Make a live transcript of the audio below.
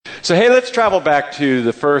So, hey, let's travel back to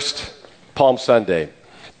the first Palm Sunday.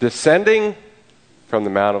 Descending from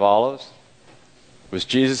the Mount of Olives was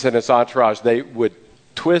Jesus and his entourage. They would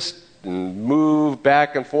twist and move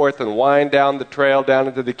back and forth and wind down the trail down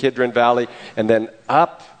into the Kidron Valley and then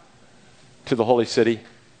up to the holy city,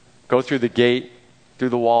 go through the gate, through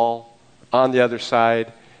the wall, on the other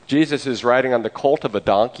side. Jesus is riding on the colt of a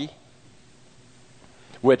donkey,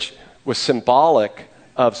 which was symbolic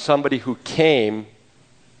of somebody who came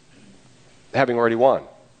having already won.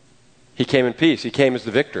 He came in peace. He came as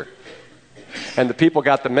the victor. And the people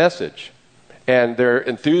got the message. And their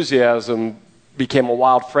enthusiasm became a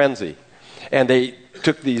wild frenzy. And they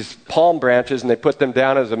took these palm branches and they put them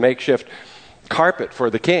down as a makeshift carpet for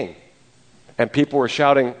the king. And people were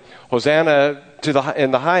shouting, Hosanna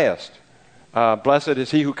in the highest. Blessed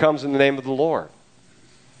is he who comes in the name of the Lord.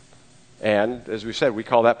 And as we said, we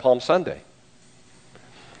call that Palm Sunday.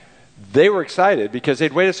 They were excited because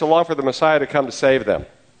they'd waited so long for the Messiah to come to save them.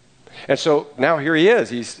 And so now here he is.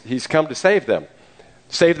 He's come to save them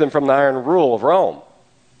from the iron rule of Rome.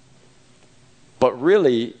 But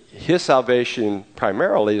really, his salvation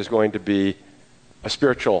primarily is going to be a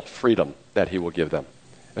spiritual freedom that he will give them.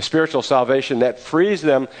 A spiritual salvation that frees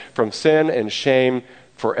them from sin and shame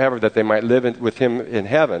forever, that they might live with him in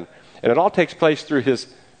heaven. And it all takes place through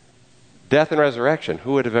his death and resurrection.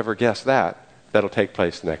 Who would have ever guessed that? That'll take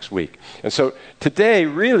place next week. And so today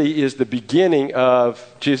really is the beginning of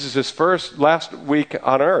Jesus' last week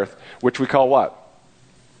on earth, which we call what?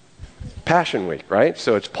 Passion Week, right?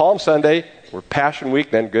 So it's Palm Sunday, we're Passion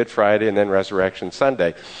Week, then Good Friday, and then Resurrection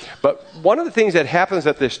Sunday. But one of the things that happens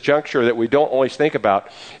at this juncture that we don't always think about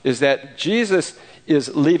is that Jesus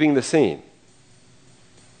is leaving the scene.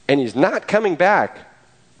 And he's not coming back,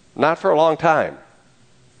 not for a long time.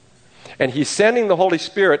 And he's sending the Holy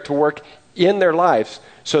Spirit to work in their lives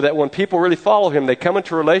so that when people really follow him, they come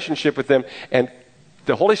into a relationship with him, and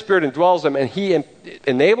the Holy Spirit indwells them, and he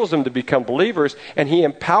enables them to become believers, and he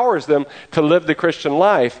empowers them to live the Christian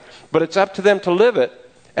life. But it's up to them to live it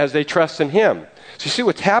as they trust in him. So you see,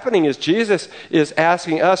 what's happening is Jesus is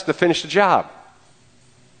asking us to finish the job.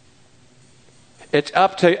 It's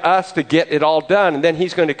up to us to get it all done, and then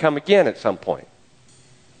he's going to come again at some point.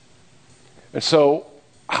 And so,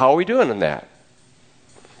 how are we doing in that?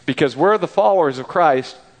 Because we're the followers of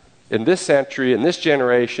Christ in this century, in this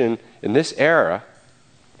generation, in this era.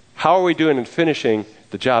 How are we doing in finishing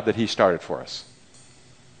the job that he started for us?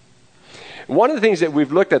 One of the things that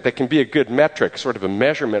we've looked at that can be a good metric, sort of a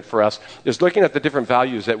measurement for us, is looking at the different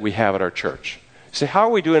values that we have at our church. So how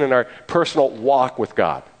are we doing in our personal walk with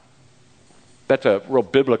God? That's a real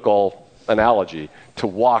biblical analogy, to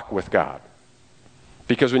walk with God.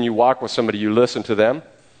 Because when you walk with somebody, you listen to them,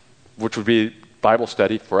 which would be Bible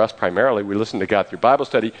study. For us, primarily, we listen to God through Bible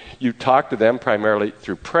study. You talk to them primarily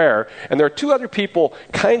through prayer. And there are two other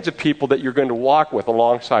kinds of people that you're going to walk with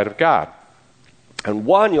alongside of God. And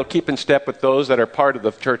one, you'll keep in step with those that are part of the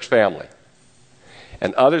church family.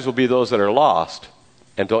 And others will be those that are lost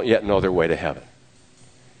and don't yet know their way to heaven.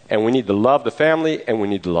 And we need to love the family, and we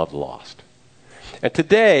need to love the lost. And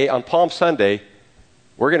today, on Palm Sunday,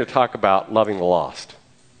 we're going to talk about loving the lost.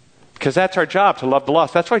 Because that's our job, to love the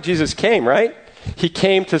lost. That's why Jesus came, right? He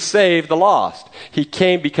came to save the lost. He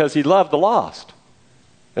came because he loved the lost.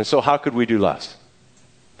 And so how could we do less?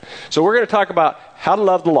 So we're going to talk about how to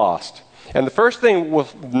love the lost. And the first thing we'll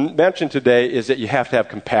mention today is that you have to have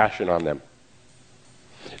compassion on them.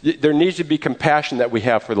 There needs to be compassion that we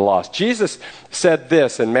have for the lost. Jesus said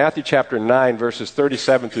this in Matthew chapter 9, verses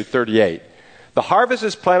 37 through 38. The harvest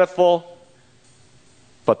is plentiful,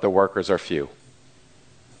 but the workers are few.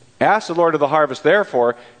 Ask the Lord of the harvest,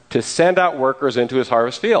 therefore, to send out workers into his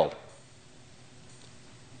harvest field.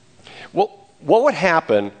 Well, what would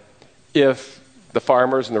happen if the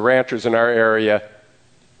farmers and the ranchers in our area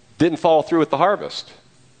didn't follow through with the harvest?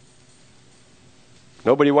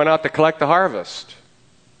 Nobody went out to collect the harvest.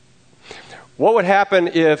 What would happen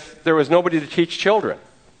if there was nobody to teach children?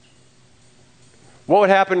 What would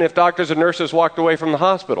happen if doctors and nurses walked away from the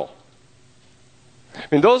hospital? I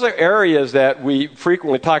mean, those are areas that we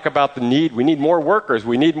frequently talk about the need. We need more workers.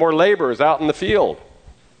 We need more laborers out in the field.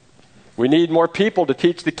 We need more people to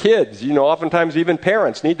teach the kids. You know, oftentimes even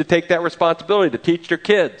parents need to take that responsibility to teach their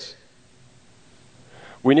kids.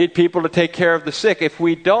 We need people to take care of the sick. If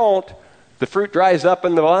we don't, the fruit dries up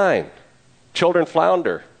in the vine. Children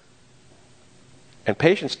flounder. And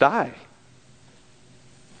patients die.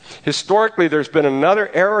 Historically, there's been another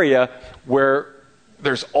area where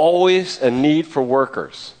there's always a need for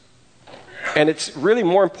workers. And it's really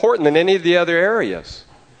more important than any of the other areas.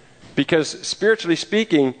 Because spiritually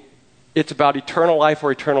speaking, it's about eternal life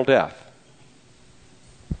or eternal death.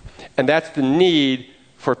 And that's the need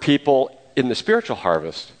for people in the spiritual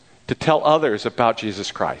harvest to tell others about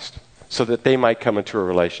Jesus Christ so that they might come into a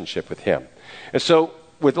relationship with him. And so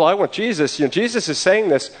along with Jesus, Jesus is saying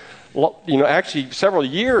this, actually several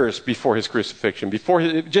years before his crucifixion,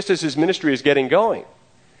 just as his ministry is getting going.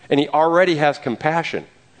 And he already has compassion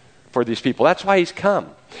for these people. That's why he's come.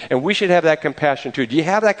 And we should have that compassion too. Do you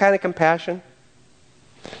have that kind of compassion?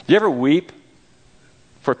 Do you ever weep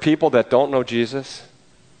for people that don't know Jesus?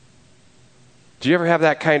 Do you ever have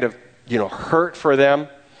that kind of, hurt for them?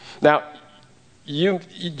 Now, you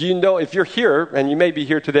know, if you're here, and you may be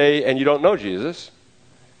here today and you don't know Jesus,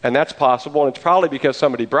 and that's possible, and it's probably because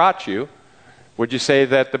somebody brought you, would you say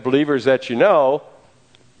that the believers that you know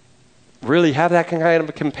really have that kind of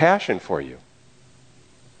a compassion for you?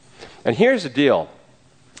 And here's the deal.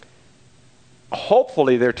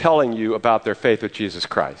 Hopefully they're telling you about their faith with Jesus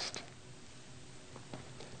Christ.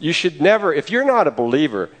 You should never, if you're not a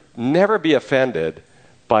believer, never be offended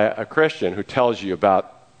by a Christian who tells you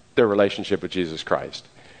about their relationship with Jesus Christ.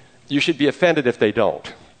 You should be offended if they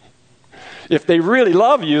don't. If they really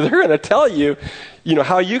love you, they're going to tell you,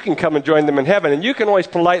 how you can come and join them in heaven. And you can always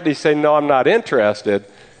politely say, no, I'm not interested,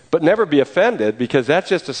 but never be offended, because that's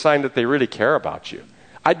just a sign that they really care about you.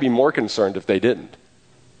 I'd be more concerned if they didn't.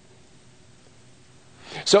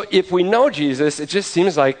 So if we know Jesus, it just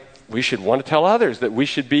seems like we should want to tell others, that we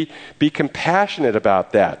should be compassionate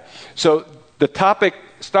about that. So the topic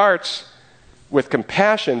starts with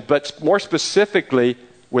compassion, but more specifically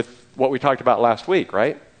with what we talked about last week,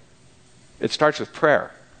 right? It starts with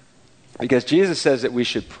prayer. Because Jesus says that we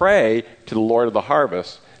should pray to the Lord of the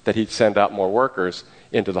harvest that he'd send out more workers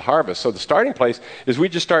into the harvest. So the starting place is we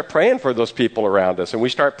just start praying for those people around us, and we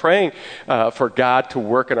start praying for God to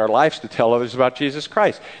work in our lives to tell others about Jesus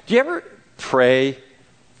Christ. Do you ever pray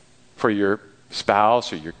for your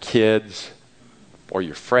spouse or your kids or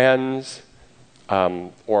your friends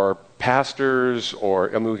or pastors, or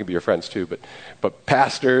we can be your friends too, but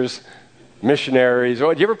pastors, missionaries? Do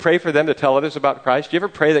you ever pray for them to tell others about Christ? Do you ever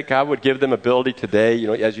pray that God would give them ability today?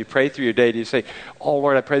 As you pray through your day, do you say, oh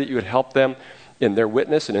Lord, I pray that you would help them in their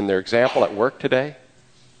witness and in their example at work today?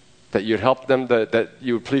 That you'd help them, that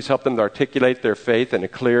you would please help them to articulate their faith in a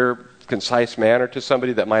clear, concise manner to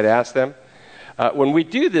somebody that might ask them. When we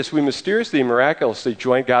do this, we mysteriously and miraculously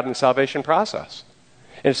join God in the salvation process.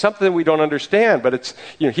 And it's something that we don't understand, but it's,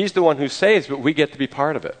 he's the one who saves, but we get to be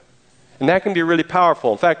part of it. And that can be really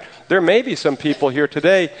powerful. In fact, there may be some people here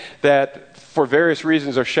today that for various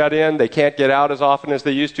reasons are shut in. They can't get out as often as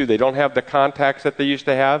they used to. They don't have the contacts that they used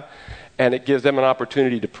to have. And it gives them an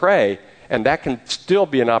opportunity to pray. And that can still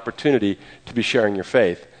be an opportunity to be sharing your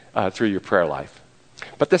faith through your prayer life.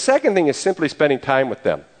 But the second thing is simply spending time with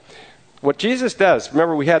them. What Jesus does,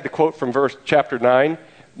 remember we had the quote from chapter 9.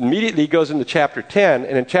 Immediately he goes into chapter 10,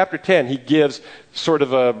 and in chapter 10 he gives sort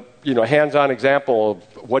of a hands-on example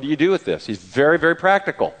of what do you do with this. He's very, very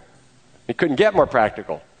practical. He couldn't get more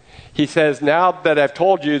practical. He says, now that I've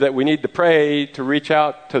told you that we need to pray to reach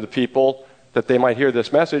out to the people that they might hear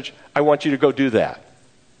this message, I want you to go do that.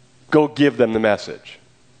 Go give them the message.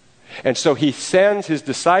 And so he sends his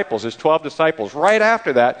disciples, his 12 disciples, right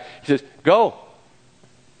after that. He says, go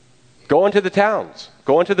into the towns,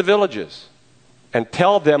 go into the villages, and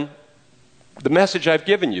tell them the message I've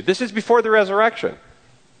given you. This is before the resurrection.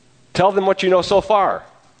 Tell them what you know so far.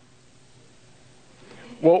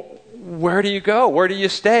 Well, where do you go? Where do you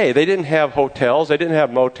stay? They didn't have hotels. They didn't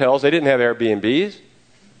have motels. They didn't have Airbnbs.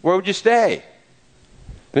 Where would you stay?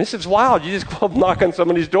 And this is wild. You just go up, knock on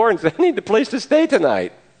somebody's door and say, I need a place to stay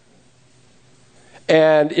tonight.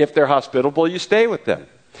 And if they're hospitable, you stay with them.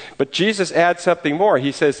 But Jesus adds something more.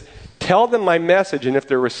 He says, tell them my message, and if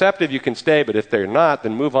they're receptive, you can stay. But if they're not,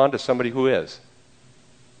 then move on to somebody who is.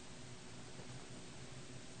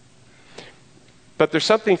 But there's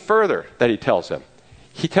something further that he tells them.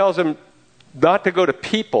 He tells them not to go to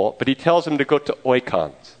people, but he tells them to go to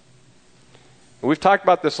oikons. And we've talked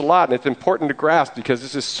about this a lot, and it's important to grasp because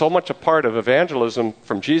this is so much a part of evangelism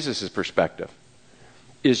from Jesus' perspective,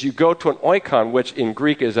 is you go to an oikon, which in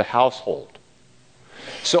Greek is a household.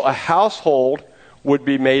 So a household would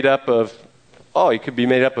be made up of, it could be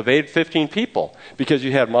made up of 15 people, because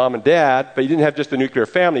you had mom and dad, but you didn't have just a nuclear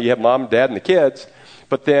family. You have mom and dad and the kids,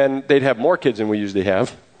 but then they'd have more kids than we usually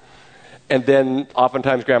have. And then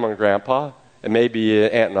oftentimes grandma and grandpa, and maybe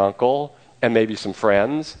an aunt and uncle, and maybe some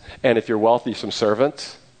friends, and if you're wealthy, some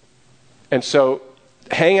servants. And so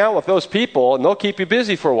hang out with those people, and they'll keep you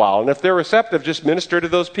busy for a while. And if they're receptive, just minister to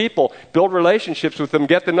those people. Build relationships with them.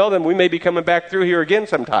 Get to know them. We may be coming back through here again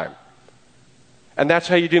sometime. And that's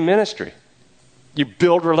how you do ministry. You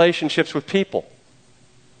build relationships with people.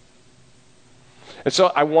 And so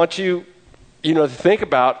I want you, to think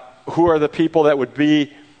about who are the people that would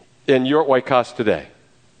be in your oikos today.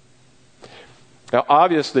 Now,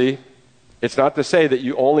 obviously, it's not to say that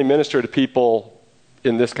you only minister to people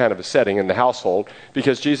in this kind of a setting, in the household,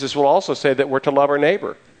 because Jesus will also say that we're to love our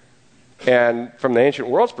neighbor. And from the ancient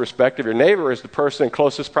world's perspective, your neighbor is the person in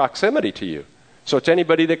closest proximity to you. So it's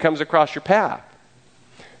anybody that comes across your path.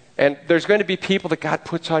 And there's going to be people that God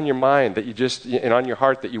puts on your mind that and on your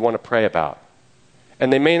heart that you want to pray about.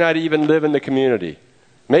 And they may not even live in the community.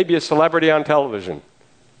 Maybe a celebrity on television.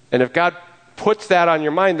 And if God puts that on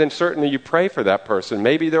your mind, then certainly you pray for that person.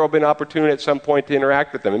 Maybe there will be an opportunity at some point to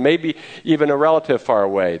interact with them. And maybe even a relative far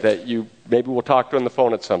away that you maybe will talk to on the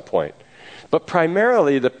phone at some point. But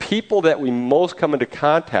primarily, the people that we most come into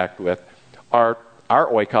contact with are our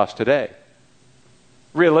oikos today.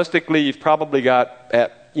 Realistically, you've probably got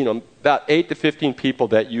about 8 to 15 people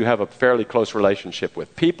that you have a fairly close relationship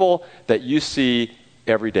with. People that you see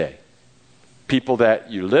every day. People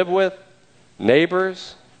that you live with,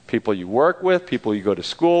 neighbors, people you work with, people you go to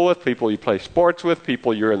school with, people you play sports with,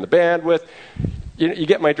 people you're in the band with. You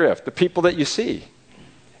get my drift. The people that you see.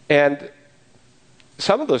 And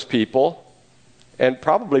some of those people, and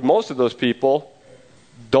probably most of those people,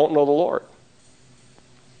 don't know the Lord.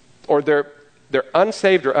 Or they're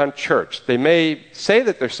unsaved or unchurched. They may say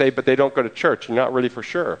that they're saved, but they don't go to church. You're not really for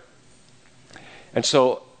sure. And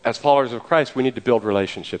so, as followers of Christ, we need to build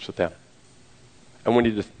relationships with them. And we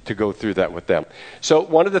need to go through that with them. So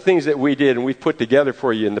one of the things that we did, and we've put together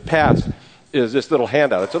for you in the past, is this little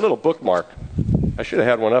handout. It's a little bookmark. I should have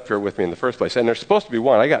had one up here with me in the first place. And there's supposed to be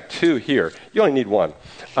one. I got 2 here. You only need one.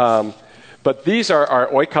 But these are our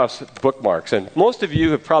Oikos bookmarks. And most of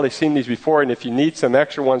you have probably seen these before. And if you need some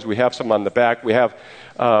extra ones, we have some on the back. We have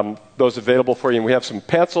those available for you. And we have some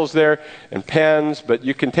pencils there and pens. But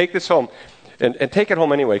you can take this home. And take it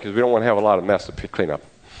home anyway, because we don't want to have a lot of mess to clean up.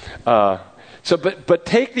 But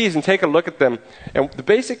take these and take a look at them. And the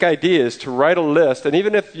basic idea is to write a list. And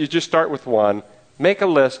even if you just start with one, make a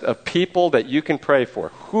list of people that you can pray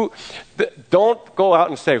for. Don't go out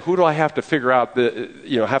and say, who do I have to figure out,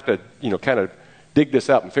 kind of dig this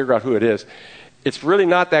up and figure out who it is. It's really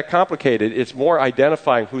not that complicated. It's more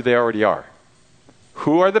identifying who they already are.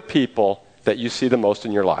 Who are the people that you see the most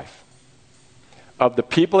in your life? Of the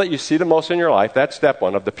people that you see the most in your life, that's step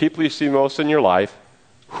 1. Of the people you see most in your life,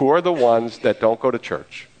 who are the ones that don't go to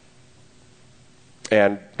church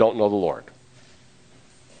and don't know the Lord?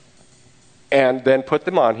 And then put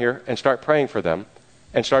them on here and start praying for them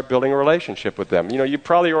and start building a relationship with them. You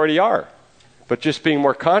probably already are. But just being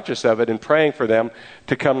more conscious of it and praying for them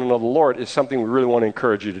to come to know the Lord is something we really want to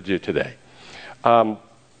encourage you to do today. A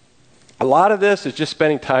lot of this is just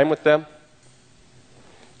spending time with them.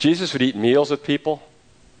 Jesus would eat meals with people.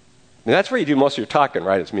 And that's where you do most of your talking,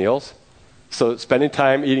 right? It's meals. So spending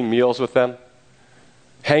time eating meals with them,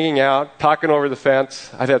 hanging out, talking over the fence.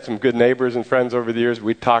 I've had some good neighbors and friends over the years.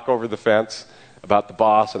 We'd talk over the fence about the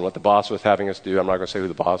boss and what the boss was having us do. I'm not going to say who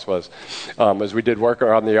the boss was, as we did work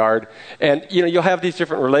around the yard. And, you'll have these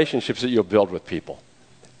different relationships that you'll build with people.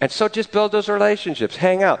 And so just build those relationships.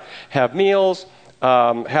 Hang out. Have meals.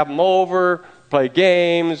 Have them over. Play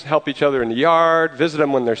games. Help each other in the yard. Visit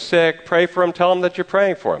them when they're sick. Pray for them. Tell them that you're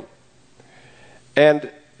praying for them.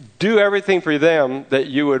 And do everything for them that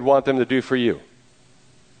you would want them to do for you.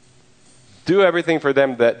 Do everything for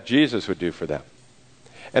them that Jesus would do for them.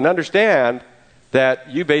 And understand that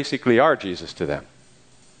you basically are Jesus to them.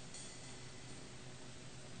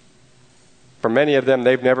 For many of them,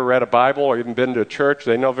 they've never read a Bible or even been to a church.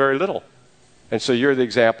 They know very little. And so you're the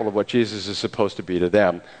example of what Jesus is supposed to be to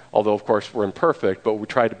them. Although, of course, we're imperfect, but we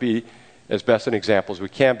try to be as best an example as we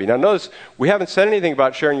can be. Now, notice, we haven't said anything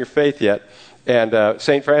about sharing your faith yet. And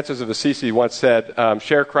St. Francis of Assisi once said,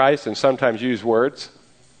 share Christ and sometimes use words.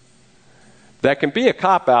 That can be a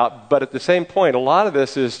cop-out, but at the same point, a lot of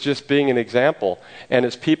this is just being an example. And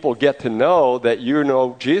as people get to know that you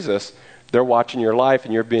know Jesus, they're watching your life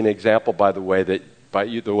and you're being an example by the way that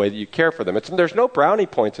you care for them. There's no brownie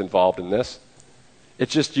points involved in this.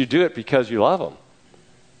 It's just you do it because you love them.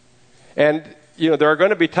 And, there are going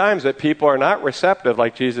to be times that people are not receptive,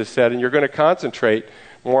 like Jesus said, and you're going to concentrate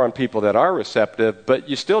more on people that are receptive, but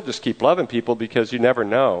you still just keep loving people because you never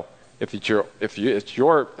know if it's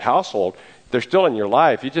your household. They're still in your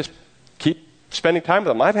life. You just keep spending time with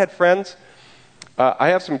them. I've had friends. I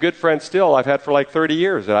have some good friends still I've had for like 30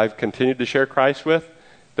 years that I've continued to share Christ with.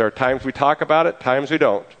 There are times we talk about it, times we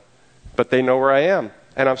don't. But they know where I am,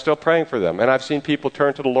 and I'm still praying for them. And I've seen people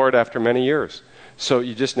turn to the Lord after many years. So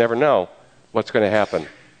you just never know what's going to happen.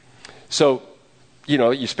 So,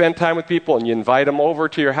 you spend time with people and you invite them over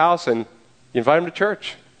to your house and you invite them to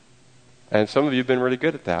church. And some of you have been really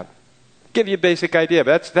good at that. Give you a basic idea.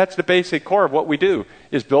 But that's the basic core of what we do,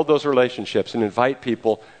 is build those relationships and invite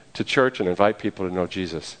people to church and invite people to know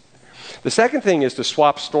Jesus. The second thing is to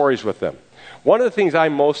swap stories with them. One of the things I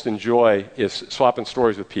most enjoy is swapping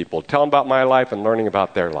stories with people, telling about my life and learning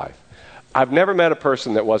about their life. I've never met a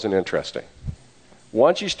person that wasn't interesting.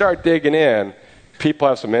 Once you start digging in, people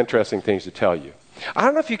have some interesting things to tell you. I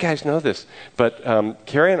don't know if you guys know this, but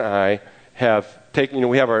Carrie and I have taken,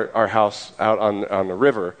 we have our house out on the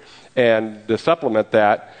river, and to supplement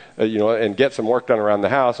that, and get some work done around the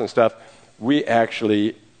house and stuff, we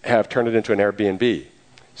actually have turned it into an Airbnb.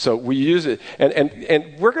 So we use it,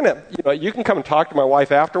 and we're going to, you can come and talk to my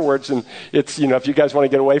wife afterwards, and it's, if you guys want to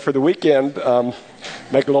get away for the weekend,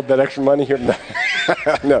 make a little bit extra money here.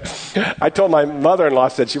 No. I told my mother-in-law,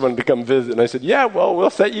 said she wanted to come visit, and I said, yeah, well, we'll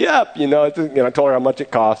set you up, I told her how much it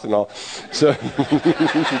costs and all. So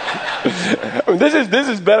this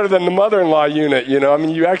is better than the mother-in-law unit,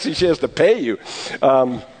 she has to pay you.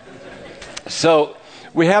 So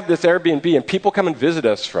we have this Airbnb, and people come and visit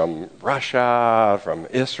us from Russia, from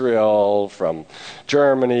Israel, from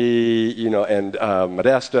Germany, and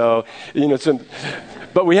Modesto.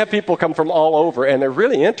 But we have people come from all over, and they're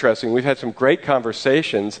really interesting. We've had some great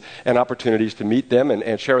conversations and opportunities to meet them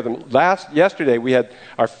and share with them. Yesterday, we had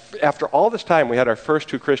after all this time, we had our first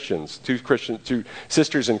two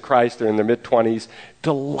sisters in Christ. They're in their mid-20s.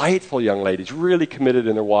 Delightful young ladies, really committed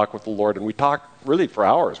in their walk with the Lord. And we talked really for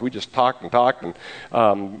hours. We just talked, and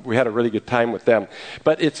we had a really good time with them.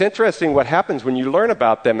 But it's interesting what happens when you learn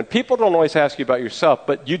about them. And people don't always ask you about yourself,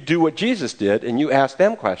 but you do what Jesus did, and you ask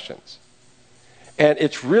them questions. And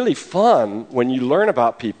it's really fun when you learn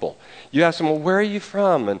about people. You ask them, well, where are you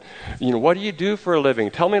from? And, what do you do for a living?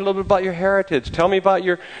 Tell me a little bit about your heritage. Tell me about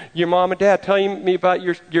your mom and dad. Tell me about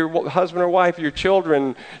your husband or wife, your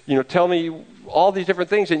children. Tell me all these different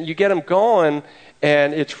things. And you get them going,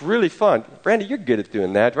 and it's really fun. Randy, you're good at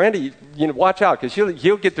doing that. Randy, watch out, because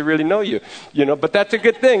he'll get to really know you. But that's a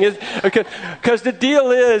good thing. Because the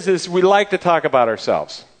deal is we like to talk about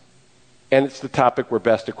ourselves. And it's the topic we're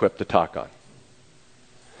best equipped to talk on.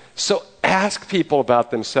 So ask people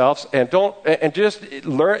about themselves, and just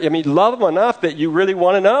learn. Love them enough that you really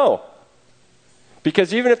want to know.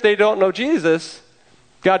 Because even if they don't know Jesus,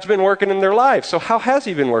 God's been working in their lives. So how has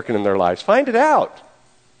he been working in their lives? Find it out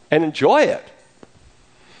and enjoy it.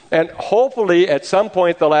 And hopefully at some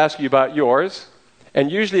point they'll ask you about yours.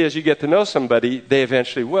 And usually as you get to know somebody, they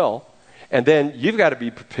eventually will. And then you've got to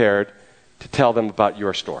be prepared to tell them about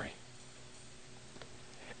your story.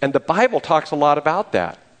 And the Bible talks a lot about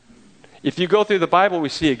that. If you go through the Bible, we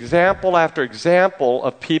see example after example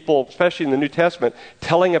of people, especially in the New Testament,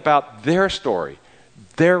 telling about their story,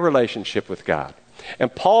 their relationship with God.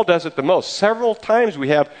 And Paul does it the most. Several times we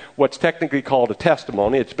have what's technically called a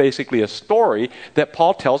testimony. It's basically a story that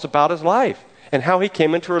Paul tells about his life and how he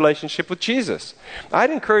came into a relationship with Jesus.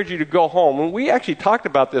 I'd encourage you to go home. And we actually talked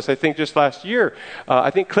about this, I think, just last year.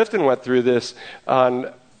 I think Clifton went through this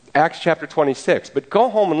on Acts chapter 26. But go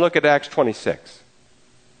home and look at Acts 26.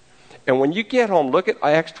 And when you get home, look at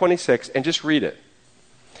Acts 26 and just read it.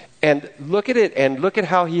 And look at it and look at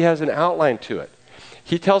how he has an outline to it.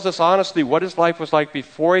 He tells us honestly what his life was like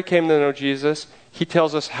before he came to know Jesus. He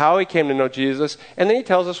tells us how he came to know Jesus. And then he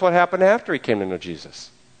tells us what happened after he came to know Jesus.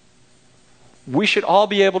 We should all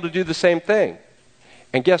be able to do the same thing.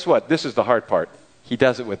 And guess what? This is the hard part. He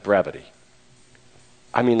does it with brevity.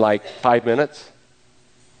 Like 5 minutes.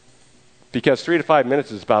 Because 3 to 5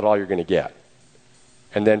 minutes is about all you're going to get.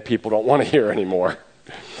 And then people don't want to hear anymore.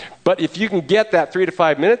 But if you can get that 3 to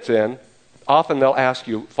 5 minutes in, often they'll ask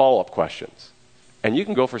you follow-up questions. And you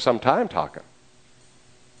can go for some time talking.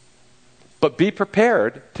 But be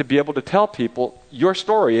prepared to be able to tell people your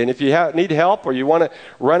story. And if you need help or you want to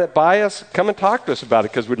run it by us, come and talk to us about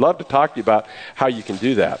it, because we'd love to talk to you about how you can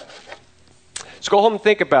do that. So go home and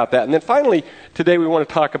think about that. And then finally, today we want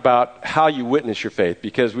to talk about how you witness your faith,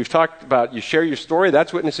 because we've talked about you share your story,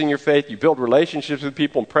 that's witnessing your faith, you build relationships with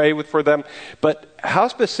people and pray for them. But how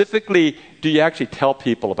specifically do you actually tell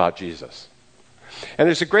people about Jesus? And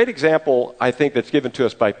there's a great example, I think, that's given to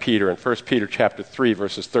us by Peter in 1 Peter chapter 3,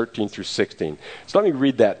 verses 13 through 16. So let me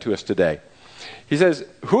read that to us today. He says,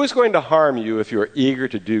 "Who is going to harm you if you are eager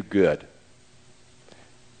to do good?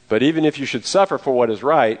 But even if you should suffer for what is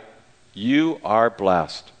right, you are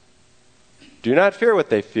blessed. Do not fear what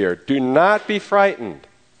they fear. Do not be frightened.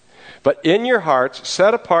 But in your hearts,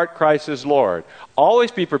 set apart Christ as Lord.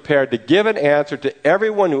 Always be prepared to give an answer to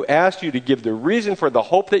everyone who asks you to give the reason for the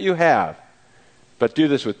hope that you have. But do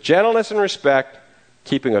this with gentleness and respect,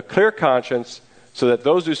 keeping a clear conscience, so that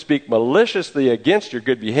those who speak maliciously against your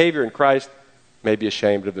good behavior in Christ may be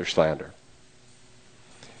ashamed of their slander."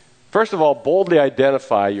 First of all, boldly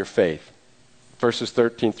identify your faith. Verses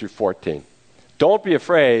 13 through 14. Don't be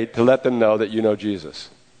afraid to let them know that you know Jesus.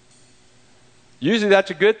 Usually that's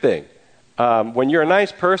a good thing. When you're a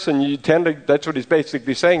nice person, you tend to, that's what he's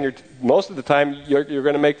basically saying, most of the time you're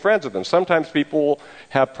going to make friends with them. Sometimes people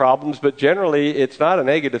have problems, but generally it's not a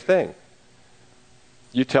negative thing.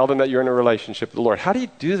 You tell them that you're in a relationship with the Lord. How do you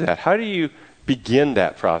do that? How do you begin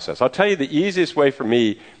that process? I'll tell you the easiest way for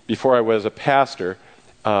me before I was a pastor,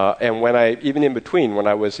 and when I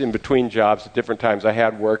was in between jobs at different times, I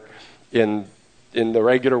had work in the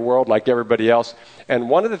regular world like everybody else. And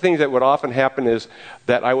one of the things that would often happen is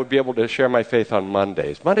that I would be able to share my faith on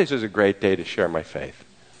Mondays. Mondays is a great day to share my faith.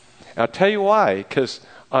 And I'll tell you why, because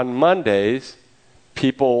on Mondays,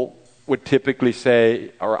 people would typically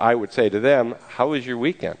say, or I would say to them, how was your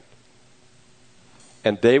weekend?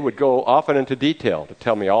 And they would go often into detail to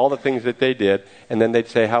tell me all the things that they did, and then they'd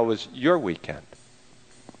say, how was your weekend?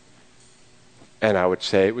 And I would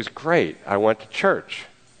say, it was great. I went to church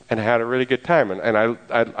and had a really good time. And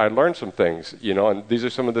I learned some things, and these are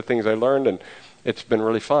some of the things I learned, and it's been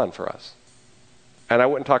really fun for us. And I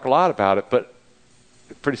wouldn't talk a lot about it, but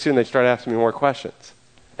pretty soon they start asking me more questions.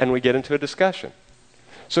 And we get into a discussion.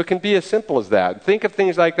 So it can be as simple as that. Think of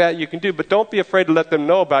things like that you can do, but don't be afraid to let them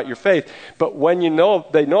know about your faith. But when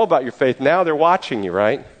they know about your faith, now they're watching you,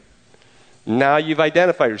 right? Now you've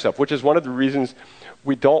identified yourself, which is one of the reasons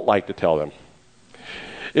we don't like to tell them.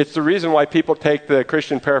 It's the reason why people take the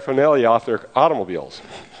Christian paraphernalia off their automobiles,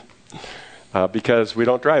 because we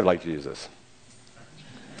don't drive like Jesus.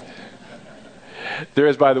 There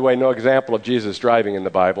is, by the way, no example of Jesus driving in the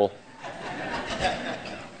Bible.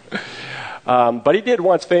 But he did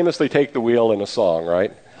once famously take the wheel in a song,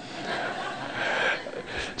 right?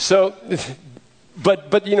 So,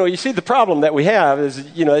 but you see the problem that we have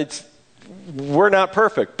is, we're not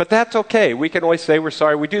perfect, but that's okay. We can always say we're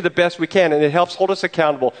sorry. We do the best we can, and it helps hold us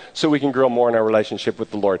accountable so we can grow more in our relationship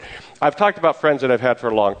with the Lord. I've talked about friends that I've had for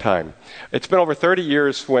a long time. It's been over 30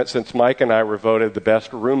 years since Mike and I were voted the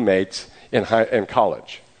best roommates in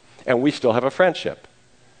college, and we still have a friendship.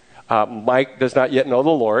 Mike does not yet know the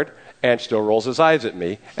Lord and still rolls his eyes at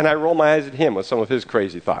me, and I roll my eyes at him with some of his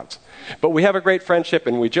crazy thoughts. But we have a great friendship,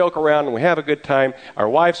 and we joke around, and we have a good time. Our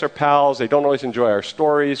wives are pals. They don't always enjoy our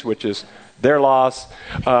stories, which is their loss.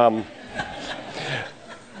 But,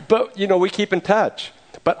 we keep in touch.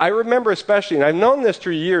 But I remember especially, and I've known this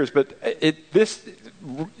through years, but this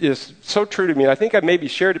is so true to me, and I think I've maybe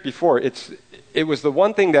shared it before. It was the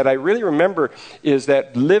one thing that I really remember is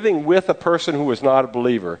that living with a person who was not a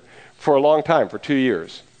believer for a long time, for 2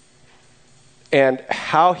 years, and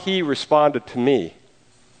how he responded to me.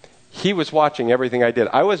 He was watching everything I did.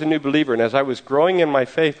 I was a new believer, and as I was growing in my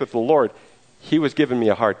faith with the Lord, he was giving me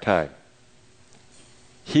a hard time.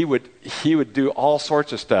 He would do all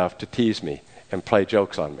sorts of stuff to tease me and play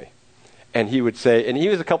jokes on me. And he would say, and he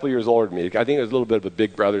was a couple of years older than me. I think it was a little bit of a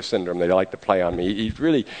big brother syndrome. They like to play on me. He'd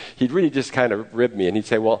really just kind of rib me, and he'd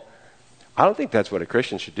say, well, I don't think that's what a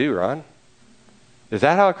Christian should do, Ron. Is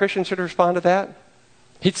that how a Christian should respond to that?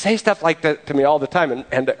 He'd say stuff like that to me all the time.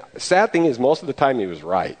 And the sad thing is, most of the time he was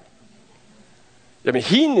right. I mean,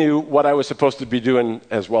 he knew what I was supposed to be doing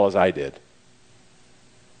as well as I did.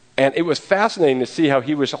 And it was fascinating to see how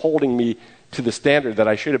he was holding me to the standard that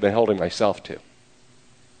I should have been holding myself to.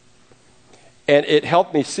 And it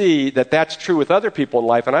helped me see that that's true with other people in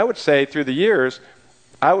life. And I would say through the years,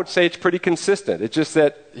 it's pretty consistent. It's just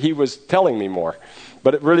that he was telling me more.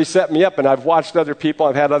 But it really set me up, and I've watched other people,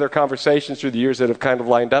 I've had other conversations through the years that have kind of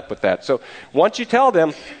lined up with that. So once you tell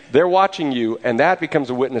them, they're watching you, and that becomes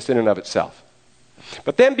a witness in and of itself.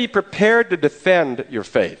 But then be prepared to defend your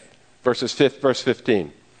faith. Verse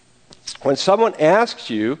 15. When someone asks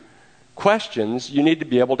you questions, you need to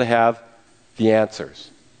be able to have the answers.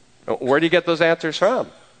 Where do you get those answers from?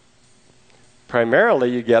 Primarily,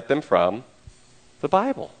 you get them from the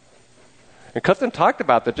Bible. And Clifton talked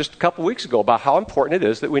about that just a couple weeks ago, about how important it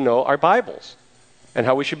is that we know our Bibles and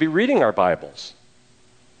how we should be reading our Bibles.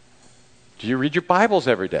 Do you read your Bibles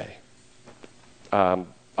every day? I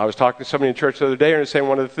was talking to somebody in church the other day, and they were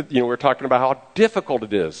saying we were talking about how difficult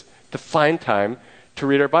it is to find time to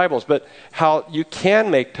read our Bibles, but how you can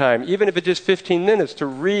make time, even if it's just 15 minutes, to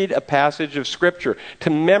read a passage of Scripture, to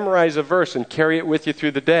memorize a verse and carry it with you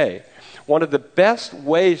through the day. One of the best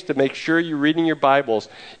ways to make sure you're reading your Bibles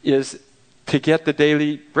is to get the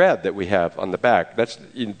daily bread that we have on the back. That's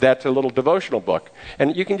a little devotional book.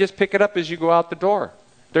 And you can just pick it up as you go out the door.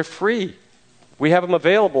 They're free. We have them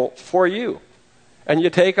available for you. And you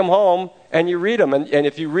take them home and you read them. And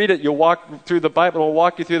if you read it, you'll walk through the Bible. It'll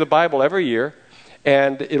walk you through the Bible every year.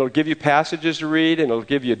 And it'll give you passages to read, and it'll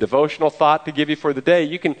give you a devotional thought to give you for the day.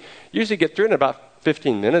 You can usually get through it in about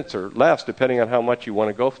 15 minutes or less, depending on how much you want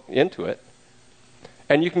to go into it.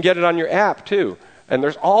 And you can get it on your app, too. And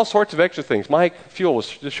there's all sorts of extra things. Mike Fuel was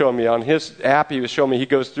just showing me on his app. He was showing me he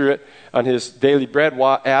goes through it on his Daily Bread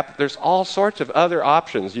app. There's all sorts of other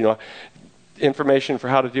options, information for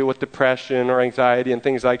how to deal with depression or anxiety and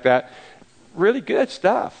things like that. Really good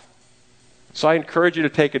stuff. So I encourage you to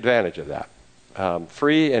take advantage of that.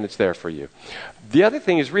 Free, and it's there for you. The other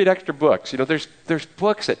thing is read extra books. There's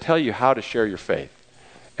books that tell you how to share your faith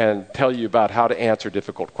and tell you about how to answer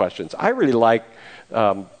difficult questions. I really like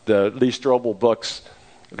the Lee Strobel books,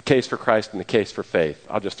 The Case for Christ and The Case for Faith.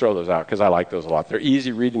 I'll just throw those out because I like those a lot. They're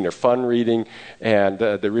easy reading, they're fun reading, and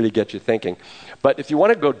they really get you thinking. But if you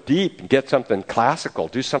want to go deep and get something classical,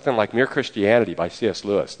 do something like Mere Christianity by C.S.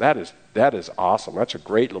 Lewis. That is awesome. That's a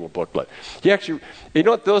great little booklet.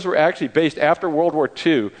 Those were actually based after World War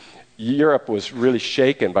II. Europe was really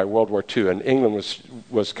shaken by World War II, and England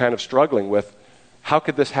was kind of struggling with how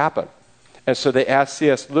could this happen? And so they asked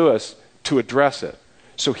C.S. Lewis to address it.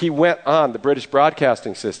 So he went on the British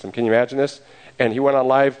Broadcasting System. Can you imagine this? And he went on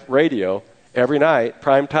live radio every night,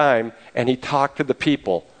 prime time, and he talked to the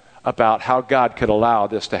people about how God could allow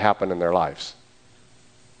this to happen in their lives.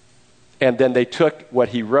 And then they took what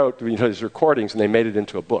he wrote, his recordings, and they made it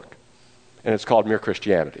into a book. And it's called Mere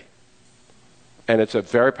Christianity. And it's a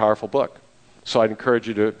very powerful book. So I'd encourage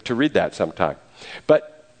you to read that sometime.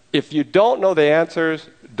 But if you don't know the answers,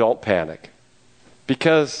 don't panic.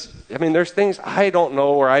 Because, there's things I don't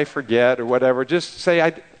know or I forget or whatever. Just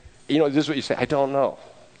say, this is what you say, I don't know.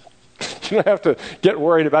 You don't have to get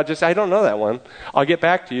worried about just, I don't know that one. I'll get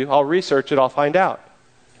back to you. I'll research it. I'll find out.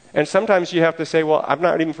 And sometimes you have to say, well, I'm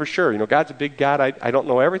not even for sure. God's a big God. I don't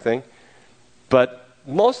know everything. But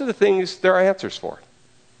most of the things, there are answers for.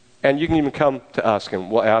 And you can even come to us and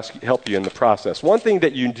we'll help you in the process. One thing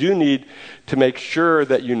that you do need to make sure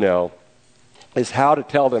that you know is how to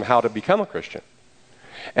tell them how to become a Christian.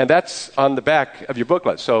 And that's on the back of your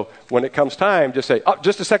booklet. So when it comes time, just say,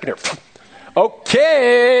 just a second here.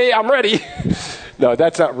 Okay, I'm ready. No,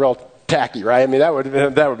 that's not real tacky, right?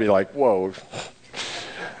 That would be like, whoa,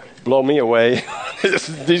 blow me away.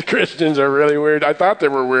 These Christians are really weird. I thought they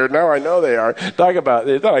were weird. Now I know they are. Talk about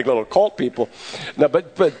they're like little cult people. No,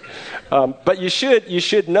 but you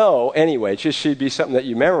should know anyway. It just should be something that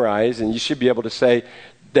you memorize, and you should be able to say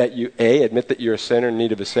that you admit that you're a sinner in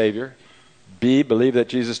need of a Savior. B, believe that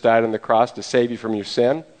Jesus died on the cross to save you from your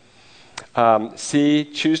sin. C,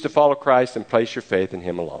 choose to follow Christ and place your faith in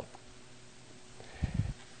Him alone.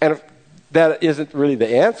 And if that isn't really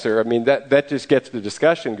the answer, that just gets the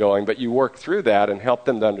discussion going, but you work through that and help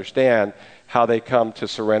them to understand how they come to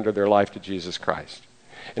surrender their life to Jesus Christ.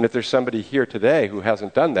 And if there's somebody here today who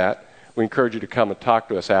hasn't done that, we encourage you to come and talk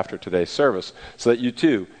to us after today's service so that you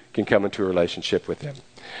too can come into a relationship with Him.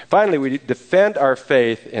 Finally, we defend our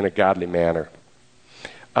faith in a godly manner.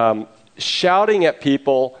 Shouting at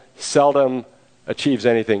people seldom achieves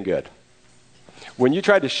anything good. When you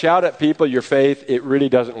try to shout at people your faith, it really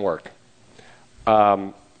doesn't work.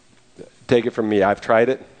 Take it from me. I've tried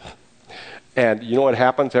it. And you know what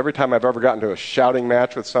happens? Every time I've ever gotten to a shouting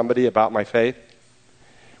match with somebody about my faith,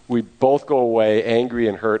 we both go away angry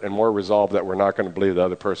and hurt and more resolved that we're not going to believe the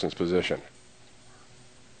other person's position.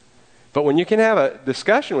 But when you can have a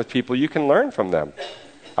discussion with people, you can learn from them.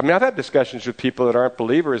 I've had discussions with people that aren't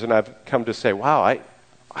believers, and I've come to say, wow, I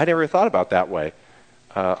never thought about that way.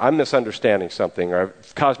 I'm misunderstanding something, or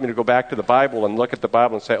it's caused me to go back to the Bible and look at the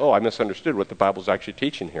Bible and say, I misunderstood what the Bible's actually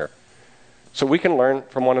teaching here. So we can learn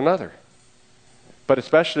from one another. But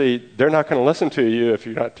especially, they're not going to listen to you if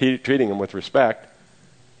you're not treating them with respect.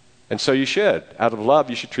 And so you should. Out of love,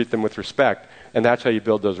 you should treat them with respect. And that's how you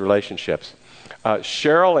build those relationships.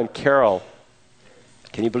 Cheryl and Carol,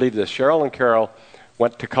 can you believe this? Cheryl and Carol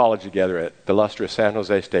went to college together at the illustrious San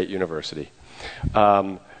Jose State University.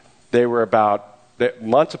 They were about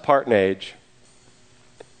months apart in age,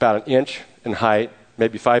 about an inch in height,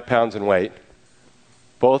 maybe 5 pounds in weight.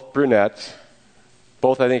 Both brunettes.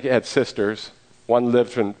 Both, I think, had sisters. One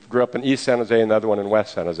grew up in East San Jose and the other one in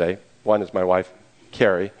West San Jose. One is my wife,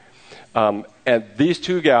 Carrie. And these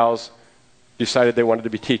two gals decided they wanted to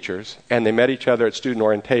be teachers, and they met each other at student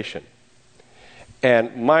orientation.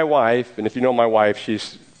 And my wife, and if you know my wife,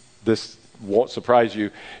 this won't surprise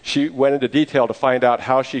you, she went into detail to find out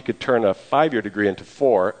how she could turn a 5-year degree into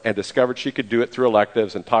 4 and discovered she could do it through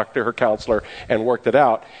electives and talked to her counselor and worked it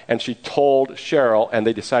out. And she told Cheryl, and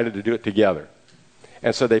they decided to do it together.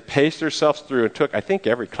 And so they paced themselves through and took, I think,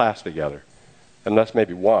 every class together, unless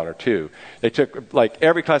maybe 1 or 2. They took,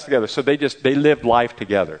 every class together. So they lived life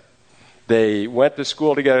together. They went to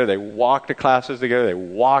school together. They walked to classes together. They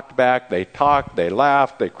walked back. They talked. They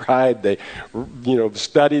laughed. They cried. They,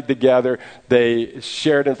 studied together. They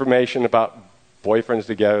shared information about boyfriends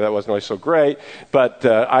together. That wasn't always so great. But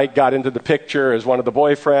I got into the picture as one of the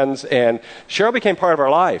boyfriends, and Cheryl became part of our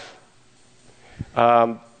life.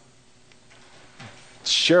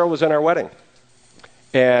 Cheryl was in our wedding,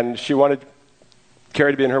 and she wanted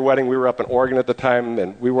Carrie to be in her wedding. We were up in Oregon at the time,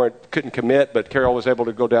 and we couldn't commit, but Carol was able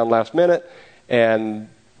to go down last minute and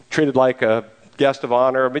treated like a guest of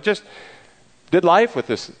honor. We just did life with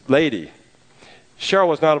this lady. Cheryl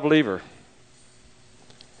was not a believer.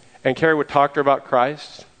 And Carrie would talk to her about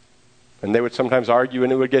Christ, and they would sometimes argue,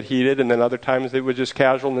 and it would get heated, and then other times they would just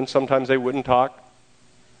casual, and then sometimes they wouldn't talk.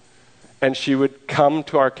 And she would come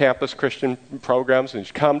to our campus Christian programs, and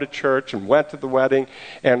she'd come to church and went to the wedding,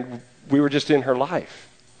 and we were just in her life.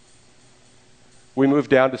 We moved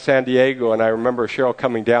down to San Diego, and I remember Cheryl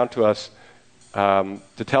coming down to us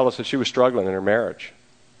to tell us that she was struggling in her marriage.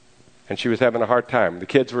 And she was having a hard time. The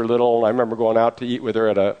kids were little, and I remember going out to eat with her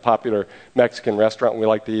at a popular Mexican restaurant we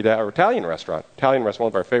like to eat at, or Italian restaurant, one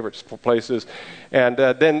of our favorite places. And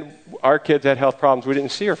then our kids had health problems. We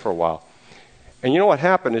didn't see her for a while. And you know what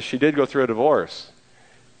happened is she did go through a divorce.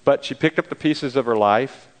 But she picked up the pieces of her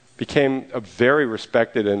life, became a very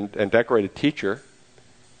respected and decorated teacher,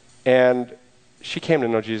 and she came to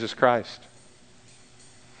know Jesus Christ.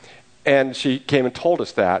 And she came and told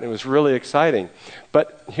us that. It was really exciting.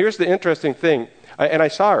 But here's the interesting thing. I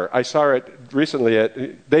saw her. I saw her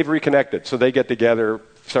recently. They've reconnected, so they get together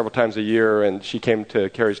several times a year, and she came to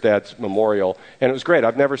Carrie's dad's memorial, and it was great.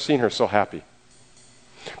 I've never seen her so happy.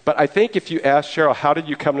 But I think if you ask Cheryl, how did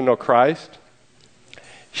you come to know Christ?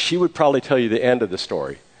 She would probably tell you the end of the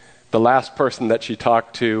story. The last person that she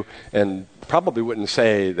talked to, and probably wouldn't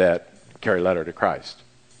say that Carrie led her to Christ,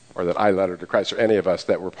 or that I led her to Christ, or any of us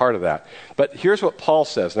that were part of that. But here's what Paul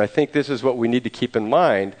says, and I think this is what we need to keep in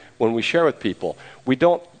mind when we share with people.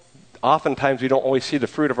 Oftentimes we don't always see the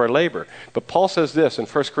fruit of our labor. But Paul says this in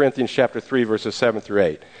 1 Corinthians chapter 3, verses 7 through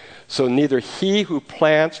 8. So neither he who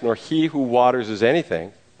plants nor he who waters is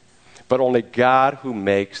anything, but only God who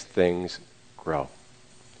makes things grow.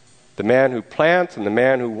 The man who plants and the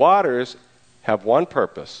man who waters have one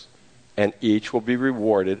purpose, and each will be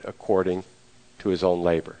rewarded according to his own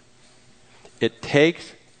labor. It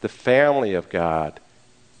takes the family of God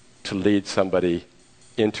to lead somebody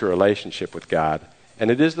into a relationship with God, and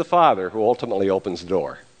it is the Father who ultimately opens the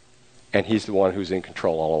door, and he's the one who's in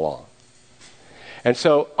control all along. And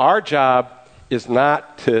so our job is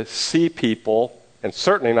not to see people, and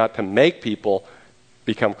certainly not to make people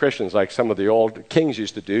become Christians like some of the old kings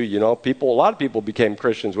used to do. A lot of people became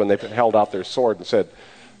Christians when they held out their sword and said,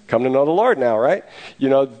 "Come to know the Lord now," right?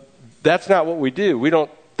 That's not what we do.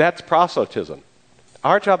 That's proselytism.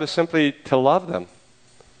 Our job is simply to love them,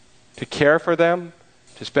 to care for them,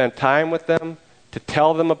 to spend time with them, to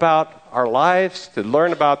tell them about our lives, to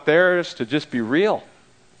learn about theirs, to just be real,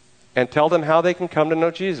 and tell them how they can come to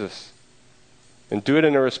know Jesus. And do it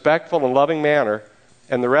in a respectful and loving manner,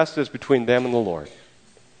 and the rest is between them and the Lord.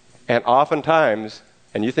 And oftentimes,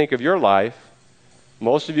 and you think of your life,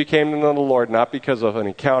 most of you came to know the Lord not because of an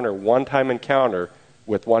encounter, one-time encounter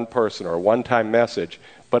with one person or a one-time message,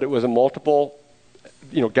 but it was a multiple,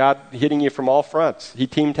 God hitting you from all fronts. He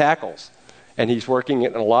team tackles, and he's working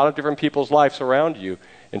in a lot of different people's lives around you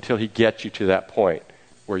until he gets you to that point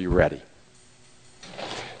where you're ready.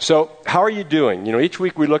 So how are you doing? Each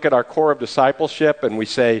week we look at our core of discipleship and we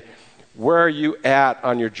say, where are you at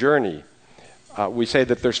on your journey? We say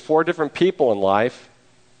that there's 4 different people in life,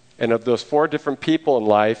 and of those 4 different people in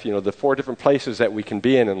life, the 4 different places that we can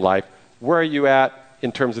be in life, where are you at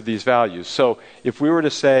in terms of these values? So if we were to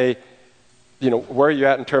say, where are you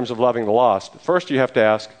at in terms of loving the lost? First you have to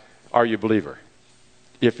ask, are you a believer?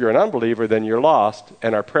 If you're an unbeliever, then you're lost,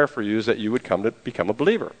 and our prayer for you is that you would come to become a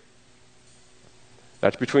believer.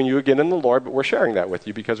 That's between you again and the Lord, but we're sharing that with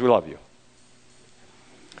you because we love you.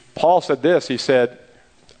 Paul said this, he said,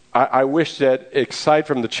 I wish that, aside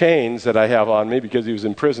from the chains that I have on me, because he was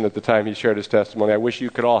in prison at the time he shared his testimony, I wish you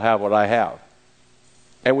could all have what I have.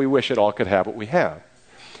 And we wish it all could have what we have.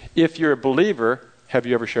 If you're a believer, have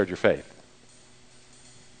you ever shared your faith?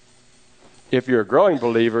 If you're a growing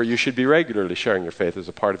believer, you should be regularly sharing your faith as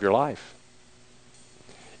a part of your life.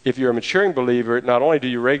 If you're a maturing believer, not only do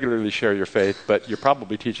you regularly share your faith, but you're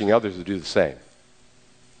probably teaching others to do the same.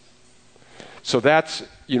 So that's,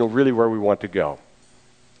 really where we want to go.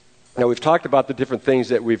 Now, we've talked about the different things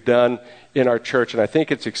that we've done in our church, and I think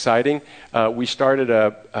it's exciting. We started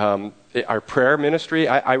our prayer ministry.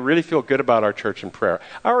 I really feel good about our church in prayer.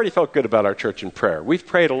 I already felt good about our church in prayer. We've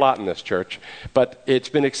prayed a lot in this church, but it's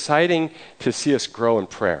been exciting to see us grow in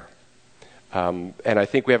prayer. And I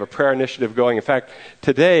think we have a prayer initiative going. In fact,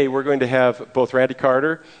 today we're going to have both Randy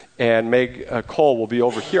Carter and Meg Cole will be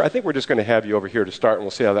over here. I think we're just going to have you over here to start, and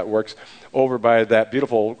we'll see how that works, over by that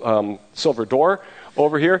beautiful silver door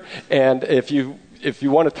over here. And if you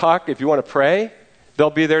want to talk, if you want to pray, they'll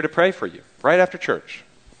be there to pray for you right after church.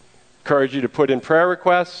 Encourage you to put in prayer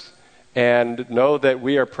requests and know that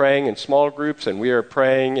we are praying in small groups and we are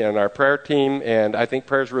praying in our prayer team, and I think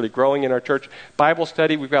prayer is really growing in our church. Bible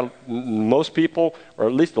study, we've got most people, or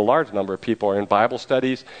at least a large number of people, are in Bible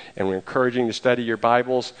studies, and we're encouraging you to study your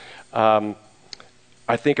Bibles.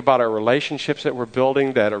 I think about our relationships that we're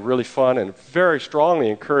building that are really fun, and very strongly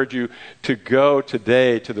encourage you to go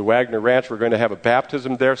today to the Wagner Ranch. We're going to have a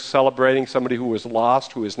baptism there celebrating somebody who was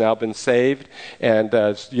lost, who has now been saved, and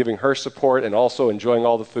giving her support and also enjoying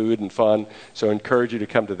all the food and fun. So I encourage you to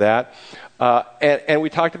come to that. And we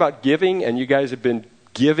talked about giving, and you guys have been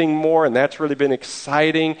giving more, and that's really been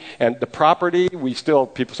exciting. And the property,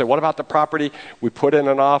 people say, what about the property? We put in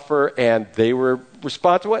an offer, and they were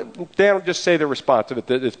responsive. Dan will just say they're responsive.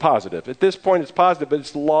 It's positive. At this point, it's positive, but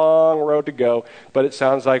it's a long road to go. But it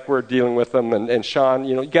sounds like we're dealing with them. And Sean,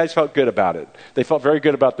 you guys felt good about it. They felt very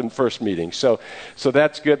good about the first meeting. So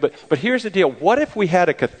that's good. But here's the deal. What if we had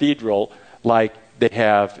a cathedral like they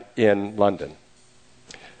have in London?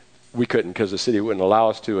 We couldn't, because the city wouldn't allow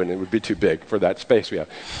us to, and it would be too big for that space we have.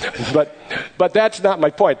 But that's not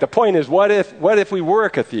my point. The point is, what if we were a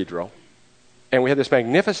cathedral and we had this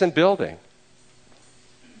magnificent building,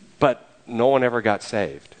 but no one ever got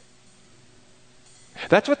saved?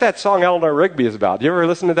 That's what that song Eleanor Rigby is about. You ever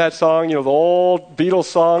listen to that song? The old Beatles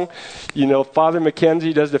song. Father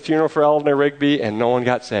Mackenzie does the funeral for Eleanor Rigby, and no one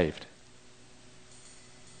got saved.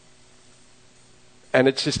 And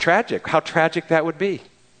it's just tragic. How tragic that would be.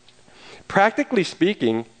 Practically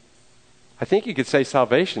speaking, I think you could say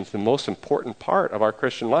salvation is the most important part of our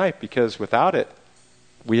Christian life, because without it,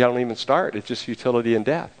 we don't even start. It's just futility and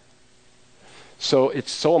death. So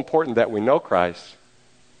it's so important that we know Christ,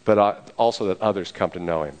 but also that others come to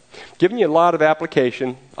know him. Giving you a lot of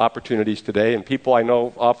application opportunities today, and people I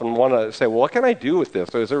know often want to say, well, what can I do with this?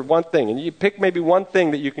 So is there one thing? And you pick maybe one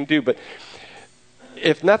thing that you can do, but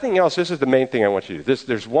if nothing else, this is the main thing I want you to do.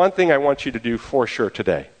 There's one thing I want you to do for sure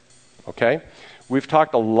today. Okay? We've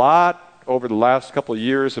talked a lot over the last couple of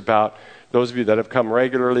years about those of you that have come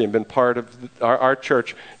regularly and been part of our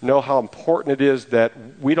church know how important it is that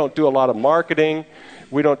we don't do a lot of marketing.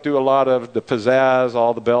 We don't do a lot of the pizzazz,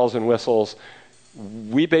 all the bells and whistles.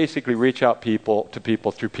 We basically reach out to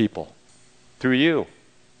people, through you.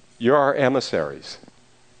 You're our emissaries.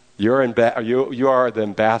 You are the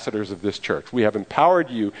ambassadors of this church. We have empowered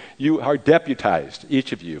you. You are deputized,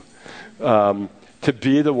 each of you, to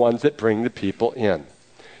be the ones that bring the people in.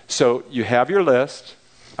 So you have your list.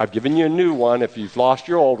 I've given you a new one. If you've lost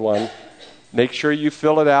your old one, make sure you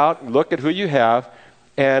fill it out, look at who you have,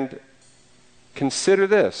 and consider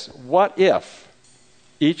this. What if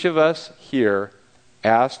each of us here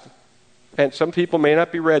asked, and some people may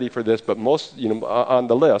not be ready for this, but most, on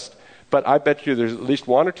the list, but I bet you there's at least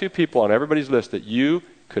one or two people on everybody's list that you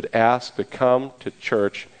could ask to come to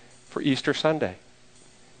church for Easter Sunday.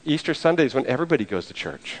 Easter Sunday is when everybody goes to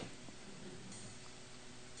church.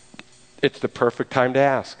 It's the perfect time to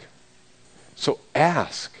ask. So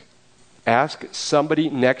ask. Ask somebody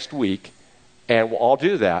next week, and we'll all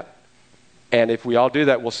do that. And if we all do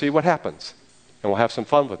that, we'll see what happens. And we'll have some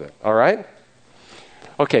fun with it. All right?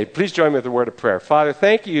 Okay, please join me with a word of prayer. Father,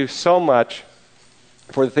 thank you so much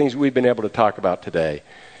for the things we've been able to talk about today.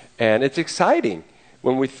 And it's exciting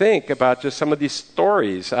when we think about just some of these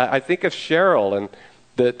stories. I think of Cheryl and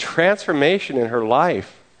the transformation in her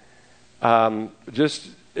life.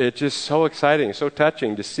 It's just so exciting, so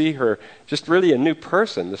touching to see her just really a new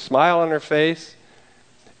person, the smile on her face.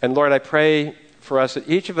 And Lord, I pray for us that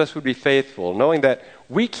each of us would be faithful, knowing that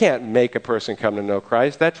we can't make a person come to know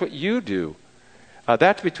Christ. That's what you do.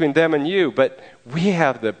 That's between them and you. But we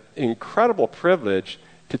have the incredible privilege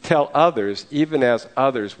to tell others, even as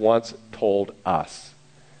others once told us.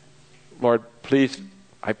 Lord, please,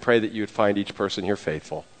 I pray that you would find each person here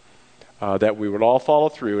faithful, that we would all follow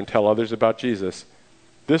through and tell others about Jesus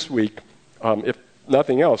this week. If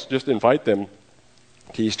nothing else, just invite them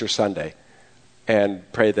to Easter Sunday and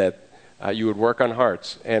pray that you would work on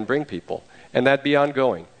hearts and bring people. And that be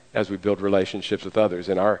ongoing as we build relationships with others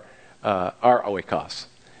in our oikos.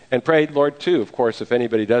 And pray, Lord, too, of course, if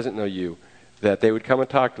anybody doesn't know you, that they would come and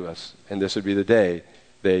talk to us, and this would be the day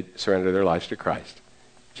they'd surrender their lives to Christ.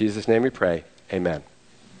 In Jesus' name we pray. Amen.